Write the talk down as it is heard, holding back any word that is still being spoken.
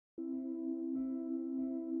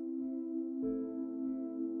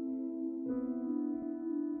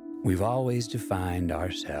We've always defined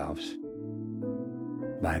ourselves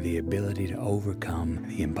by the ability to overcome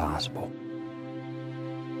the impossible.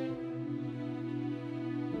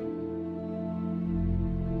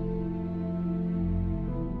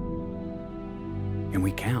 And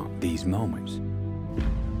we count these moments.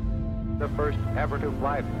 The first ever to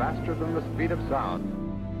fly faster than the speed of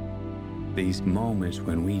sound. These moments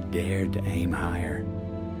when we dared to aim higher,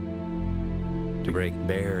 to break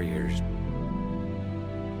barriers,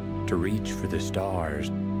 to reach for the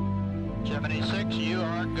stars. 76, you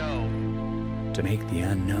are go. To make the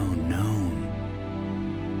unknown known.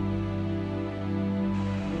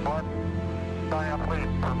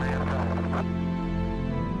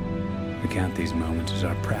 We count these moments as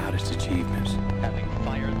our proudest achievements. Having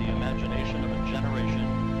fired the imagination of a generation.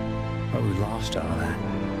 But we lost all that.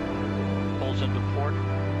 Pulls into port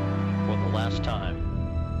for the last time.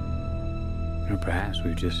 Or perhaps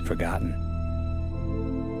we've just forgotten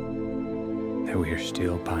that we are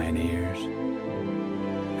still pioneers,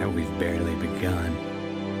 that we've barely begun,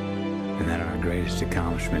 and that our greatest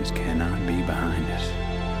accomplishments cannot be behind us,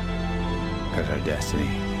 because our destiny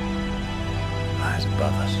lies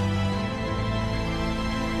above us.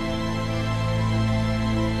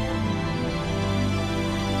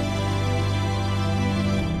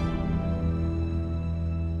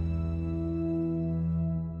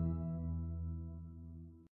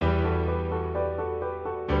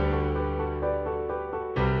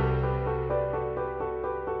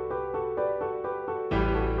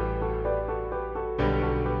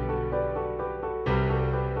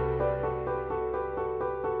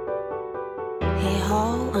 Hey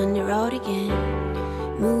ho, on the road again,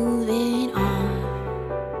 moving on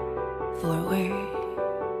forward.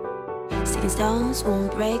 Sticking stones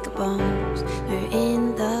won't break our bones. We're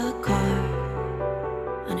in the car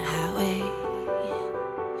on a highway.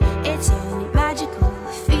 It's only magical,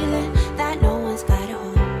 feeling that no one's got a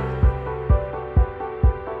hold.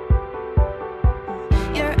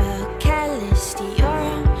 You're a catalyst to your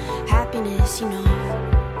own happiness, you know.